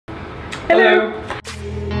Hello.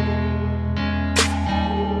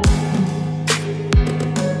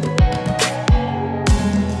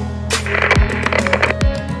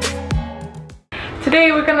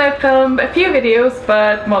 Today we're gonna film a few videos,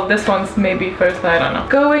 but well, this one's maybe first, I don't know.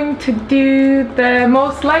 Going to do the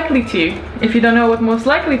most likely to. If you don't know what most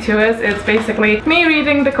likely to is, it's basically me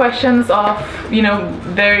reading the questions of, you know,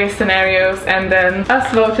 various scenarios and then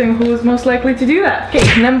us voting who's most likely to do that.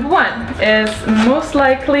 Okay, number 1 is most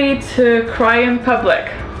likely to cry in public.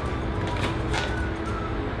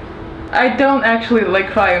 I don't actually like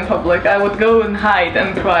cry in public. I would go and hide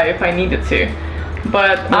and cry if I needed to.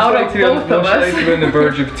 But out of both of us, most likely to be on the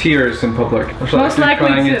verge of tears in public. Most likely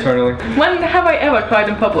crying internally. When have I ever cried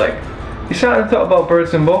in public? You sat and thought about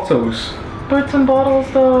birds in bottles. Birds and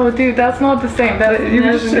bottles, though, dude, that's not the same. That you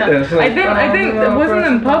just sit there. Like, I didn't. It wasn't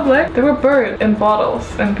in public. There were birds in bottles,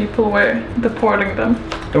 and people were deporting them.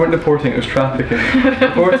 They weren't deporting; it was trafficking.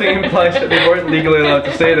 Deporting implies that they weren't legally allowed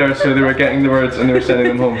to stay there, so they were getting the birds and they were sending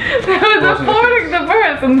them home. They were deporting the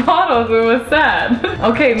birds in bottles. It was sad.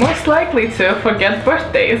 Okay, most likely to forget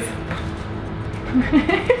birthdays.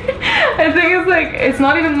 I think it's like, it's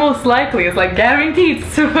not even most likely, it's like guaranteed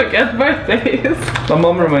to forget birthdays. My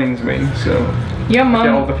mum reminds me, so your mum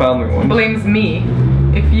all the family ones. Blames me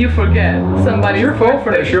if you forget somebody's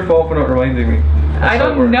birthday. It's your fault for not reminding me. I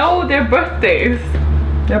don't know their birthdays.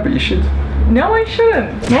 Yeah, but you should. No, I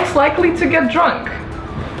shouldn't. Most likely to get drunk.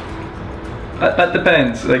 That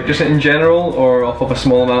depends, like just in general or off of a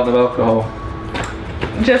small amount of alcohol?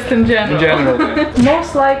 Just in general. In general, yeah.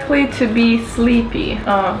 Most likely to be sleepy.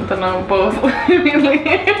 I don't know, both. Really,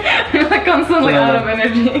 like constantly out of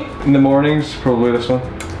energy. In the mornings, probably this one.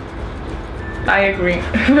 I agree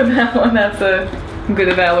with that one. That's a good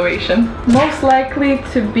evaluation. Most likely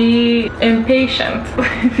to be impatient.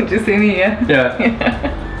 Did you see me? Yeah.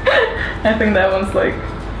 Yeah. I think that one's like,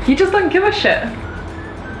 you just don't give a shit.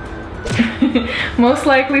 Most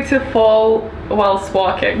likely to fall whilst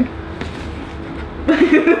walking.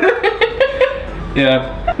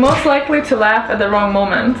 Yeah. Most likely to laugh at the wrong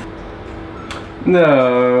moment.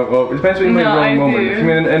 No, well, it depends what you mean wrong moment. Do. If you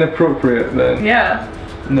mean inappropriate, then yeah.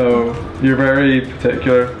 No, you're very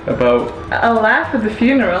particular about. I laugh at the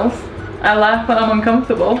funerals. I laugh when I'm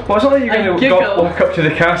uncomfortable. Well, it's not like you're going to walk up to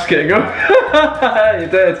the casket and go, you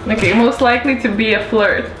did. Okay, most likely to be a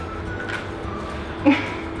flirt.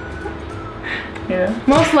 Yeah.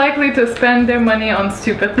 Most likely to spend their money on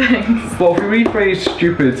stupid things. Well, if we rephrase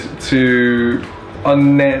stupid to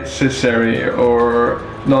unnecessary or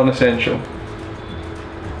non-essential.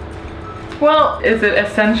 Well, is it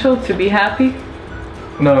essential to be happy?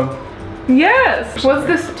 No. Yes! What's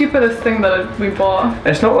the stupidest thing that we bought?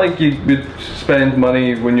 It's not like you would spend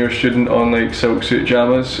money when you're a student on like silk suit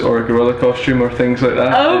pajamas or a gorilla costume or things like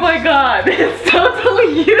that. Oh my god, it's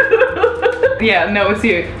totally you! Yeah, no, it's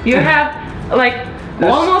you. You have like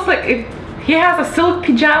almost like he has a silk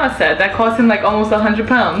pajama set that cost him like almost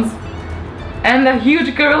 £100 and a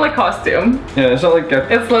huge gorilla costume. Yeah, it's not like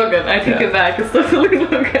it's Logan. I take it back. It's totally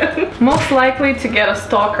Logan. Most likely to get a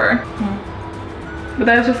stalker. But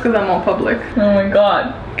that's just because I'm on public. Oh my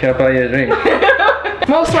god. Can I buy you a drink?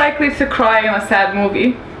 Most likely to cry in a sad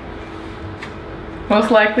movie. Most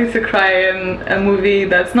likely to cry in a movie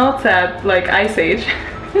that's not sad, like Ice Age.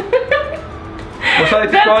 Most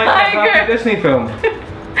likely to cry in a happy Disney film.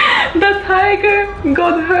 The tiger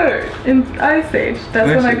got hurt in Ice Age. That's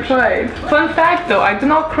when I cried. Fun fact though, I do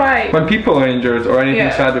not cry when people are injured or anything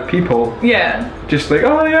sad with people. Yeah. Just like,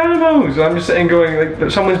 oh, the animals. I'm just sitting going like,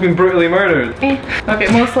 someone's been brutally murdered. Okay,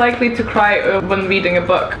 most likely to cry when reading a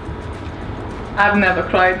book. I've never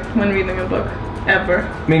cried when reading a book. Ever.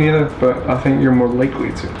 Me neither, but I think you're more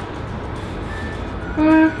likely to.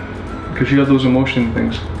 Because you have those emotion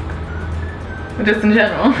things. Just in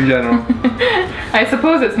general? In general. I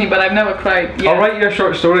suppose it's me, but I've never cried yet. I'll write you a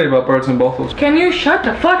short story about birds in bottles. Can you shut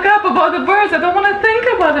the fuck up about the birds? I don't want to think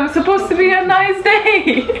about them. It's supposed to be a nice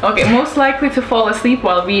day. Okay, most likely to fall asleep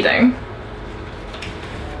while reading.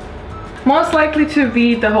 Most likely to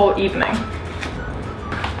read the whole evening.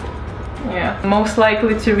 Yeah. Most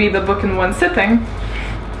likely to read a book in one sitting.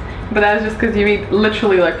 But that's just because you read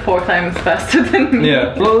literally like 4 times faster than me.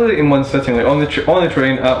 Yeah, literally in one sitting, like on the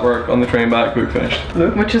train, at work, on the train back, book finished.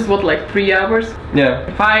 Which is what, like 3 hours? Yeah.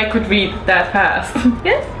 If I could read that fast.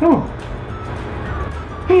 Yes? Oh.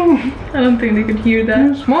 I don't think they could hear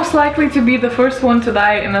that. Yes. Most likely to be the first one to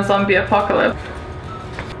die in a zombie apocalypse.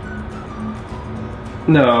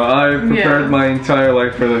 No, I prepared my entire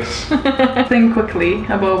life for this. Think quickly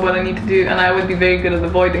about what I need to do and I would be very good at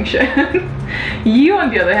avoiding shit. You, on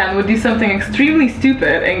the other hand, would do something extremely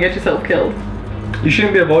stupid and get yourself killed. You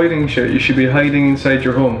shouldn't be avoiding shit, you should be hiding inside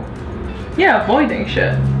your home. Yeah, avoiding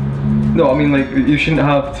shit. No, I mean like you shouldn't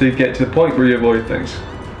have to get to the point where you avoid things.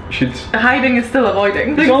 You should. Hiding is still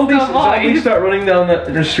avoiding. Zombies start running down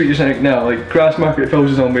the street just like now. Like grass market fills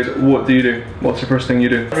with zombies. What do you do? What's the first thing you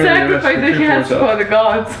do? Sacrifice the cats for the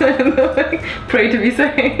gods and like, pray to be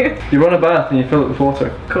saved. You run a bath and you fill it with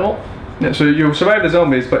water. Cool. Yeah, so you'll survive the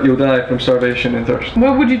zombies, but you'll die from starvation and thirst.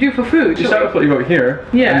 What would you do for food? You start with what you got here,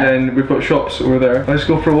 yeah. And then we've got shops over there. Let's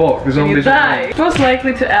go for a walk. The zombies. You die. Most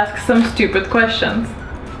likely to ask some stupid questions.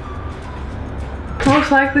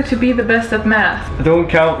 Most likely to be the best at math. I don't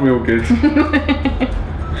count real good.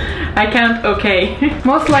 I count okay.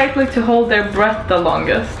 Most likely to hold their breath the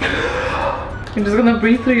longest. You're just gonna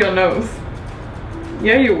breathe through your nose.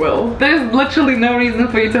 Yeah, you will. There's literally no reason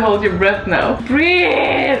for you to hold your breath now.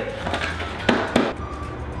 Breathe!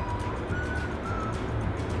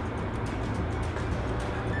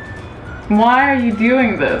 Why are you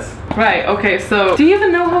doing this? Right, okay, so do you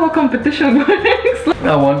even know how a competition works?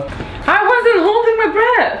 I won. I wasn't holding my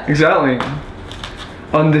breath! Exactly.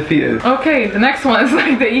 Undefeated. Okay, the next one is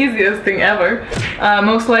like the easiest thing ever.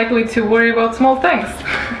 Most likely to worry about small things.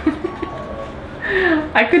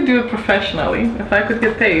 I could do it professionally. If I could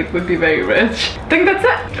get paid, would be very rich. I think that's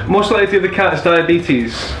it. Most likely to have the cat's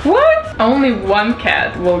diabetes. What? Only one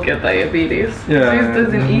cat will get diabetes. Yeah, Zeus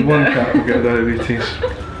doesn't eat one it. cat will get diabetes.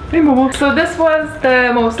 Hey Momo. So this was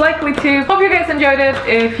the most likely to. Hope you guys enjoyed it.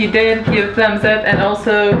 If you did, give a thumbs up and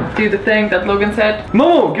also do the thing that Logan said.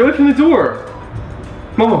 Momo, get away from the door.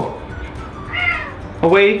 Momo.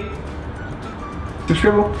 Away.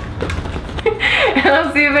 Subscribe. And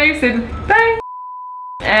I'll see you very soon. Bye.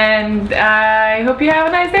 And I hope you have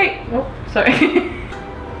a nice day. Oh, sorry.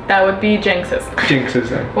 That would be jinxes. Jinxes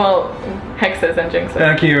then. Well, hexes and jinxes.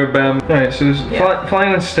 Thank you, Bam. Right, so there's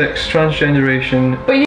flying on sticks, transgeneration. But you